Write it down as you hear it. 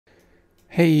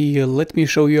Hey, let me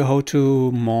show you how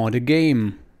to mod a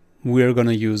game. We're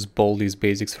gonna use Baldi's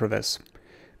Basics for this.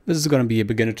 This is gonna be a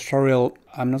beginner tutorial.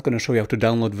 I'm not gonna show you how to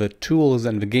download the tools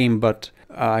and the game, but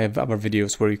I have other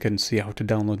videos where you can see how to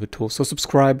download the tools. So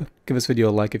subscribe, give this video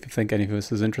a like if you think any of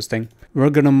this is interesting. We're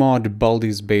gonna mod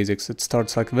Baldi's Basics. It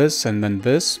starts like this, and then,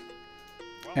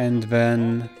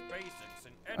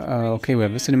 okay, we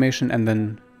have this animation, and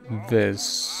then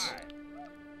this.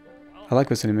 I like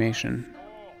this animation.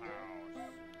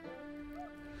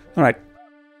 Alright,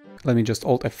 let me just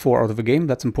Alt F4 out of the game,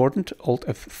 that's important. Alt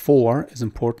F4 is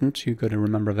important, you gotta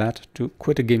remember that to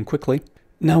quit a game quickly.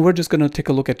 Now we're just gonna take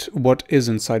a look at what is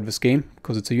inside this game,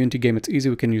 because it's a Unity game, it's easy,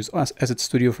 we can use Asset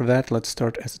Studio for that. Let's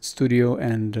start Asset Studio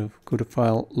and go to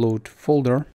File, Load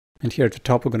Folder. And here at the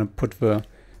top we're gonna put the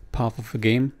path of the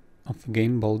game,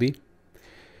 Baldi.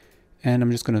 And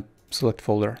I'm just gonna select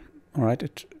folder. Alright,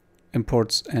 it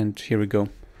imports and here we go.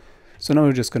 So now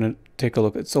we're just gonna take a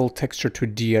look. It's all texture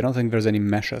 2D. I don't think there's any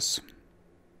meshes.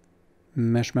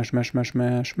 Mesh.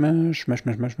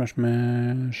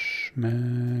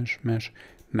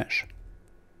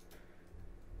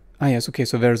 Ah yes, okay,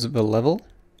 so there's the level.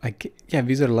 Yeah,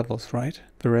 these are levels, right?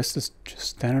 The rest is just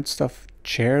standard stuff.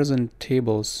 Chairs and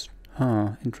tables.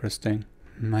 Huh, interesting.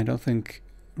 I don't think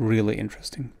really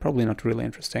interesting. Probably not really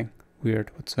interesting. Weird,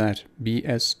 what's that? B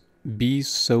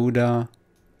soda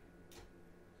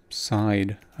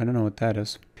side. I don't know what that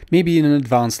is. Maybe in an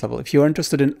advanced level. If you're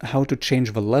interested in how to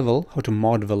change the level, how to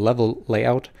mod the level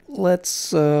layout, let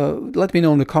me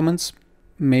know in the comments.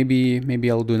 Maybe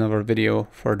I'll do another video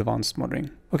for advanced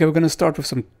modding. Okay, we're gonna start with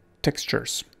some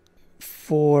textures.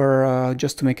 For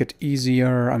just to make it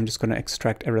easier, I'm just gonna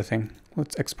extract everything.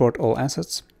 Let's export all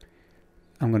assets.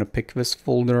 I'm gonna pick this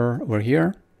folder over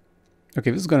here.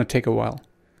 Okay, this is gonna take a while.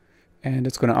 And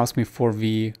it's gonna ask me for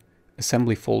the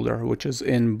assembly folder, which is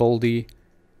in Baldi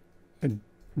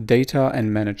data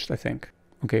and managed, I think.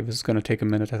 Okay, this is gonna take a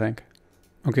minute, I think.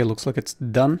 Okay, looks like it's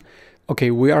done. Okay,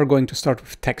 we are going to start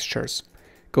with textures.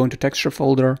 Go into texture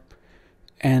folder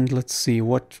and let's see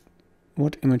what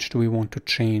image do we want to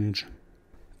change.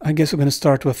 I guess we're gonna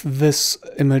start with this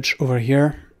image over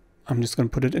here. I'm just gonna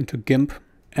put it into GIMP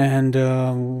and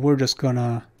we're just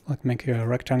gonna make a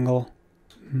rectangle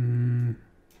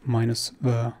minus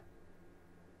the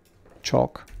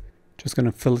chalk. Just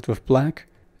gonna fill it with black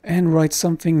and write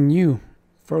something new.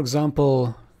 For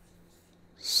example,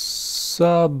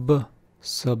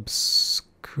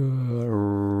 subscribe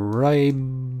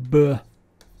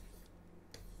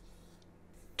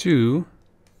to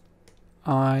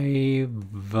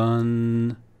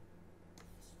Ivan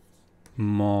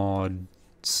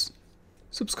Mods.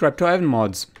 Subscribe to Ivan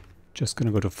Mods. Just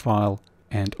gonna go to File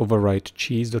and overwrite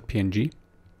cheese.png.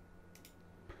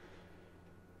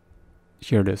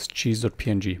 Here it is,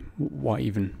 cheese.png. Why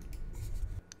even?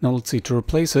 Now let's see, to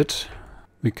replace it,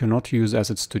 we cannot use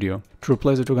Asset Studio. To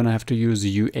replace it, we're gonna have to use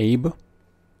UABE,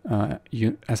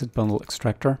 Asset Bundle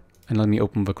Extractor, and let me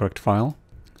open the correct file.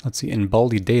 Let's see, in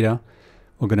Baldi data,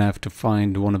 we're gonna have to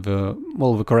find one of the,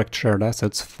 well, the correct shared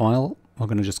assets file. We're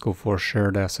gonna just go for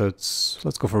shared assets.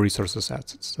 Let's go for resources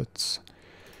assets.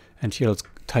 And here let's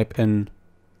type in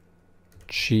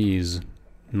cheese,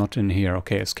 not in here.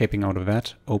 Okay, escaping out of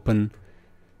that. Open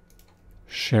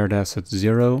shared assets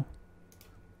 0.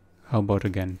 How about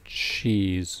again?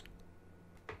 Cheese.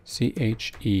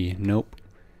 CHE. Nope.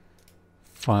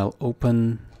 File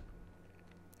open.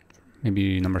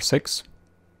 Maybe number 6.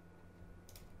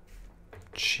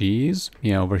 Cheese.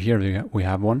 Yeah, over here we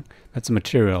have one. That's a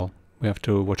material. We have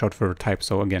to watch out for type.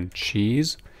 So again,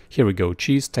 cheese. Here we go.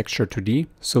 Cheese texture 2D.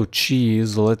 So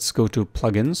cheese, let's go to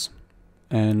plugins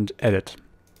and edit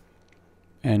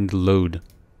and load.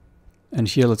 And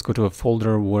here let's go to a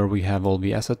folder where we have all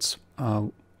the assets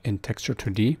in texture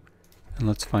 2D. And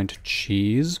let's find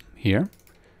cheese here.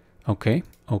 Okay.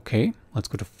 Let's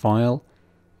go to file,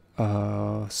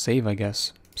 save, I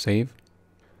guess. Save.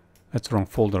 That's the wrong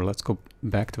folder. Let's go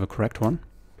back to the correct one.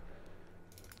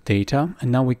 Data.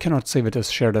 And now we cannot save it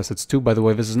as shared assets 2. By the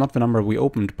way, this is not the number we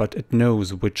opened, but it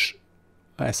knows which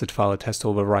asset file it has to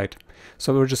overwrite.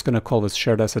 So we're just going to call this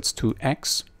shared assets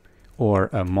 2x or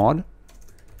mod.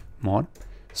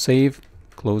 Save,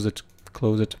 close it,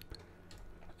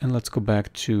 and let's go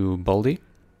back to Baldi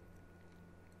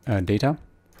data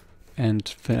and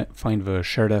find the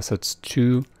shared assets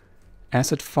 2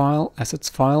 assets file.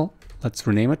 Let's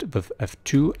rename it with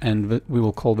F2 and we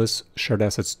will call this shared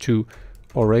assets 2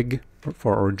 orig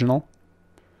for original.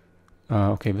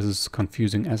 Okay, this is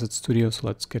confusing Asset Studio, so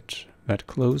let's get that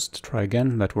closed. Try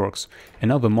again. That works. And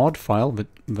now the mod file, the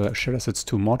shared assets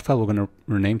 2 mod file, we're going to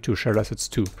rename to shared assets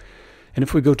 2. And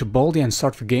if we go to Baldi and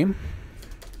start the game,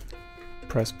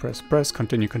 Press, press, press.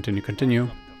 Continue, continue, continue.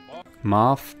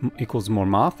 Math equals more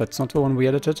math. That's not the one we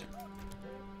edited.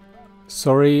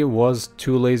 Sorry, was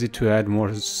too lazy to add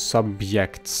more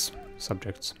subjects.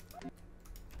 Subjects.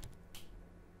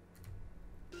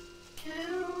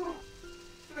 2,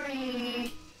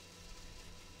 3.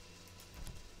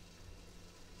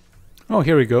 Oh,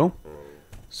 here we go.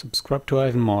 Subscribe to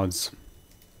Ivan Mods.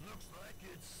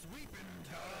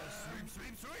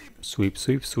 Sweep,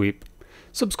 sweep, sweep.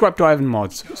 Subscribe to Ivan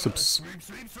Mods.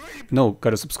 No,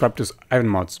 gotta subscribe to Ivan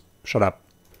Mods. Shut up.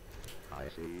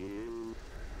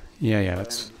 Yeah,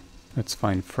 that's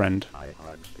fine, friend.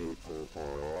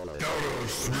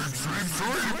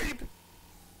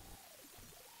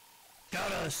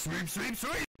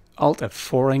 Alt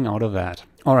F4ing out of that.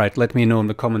 Alright, let me know in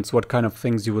the comments what kind of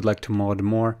things you would like to mod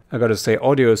more. I gotta say,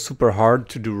 audio is super hard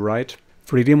to do right.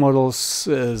 3D models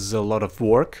is a lot of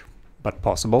work, but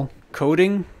possible.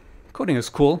 Coding is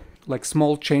cool. Like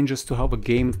small changes to how the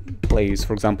game plays,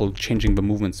 for example, changing the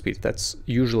movement speed. That's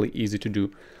usually easy to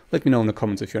do. Let me know in the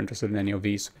comments if you're interested in any of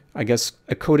these. I guess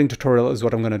a coding tutorial is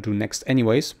what I'm gonna do next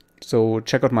anyways, so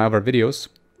check out my other videos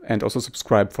and also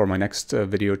subscribe for my next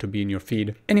video to be in your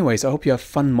feed. Anyways, I hope you have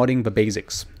fun modding the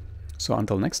basics. So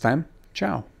until next time,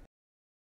 ciao!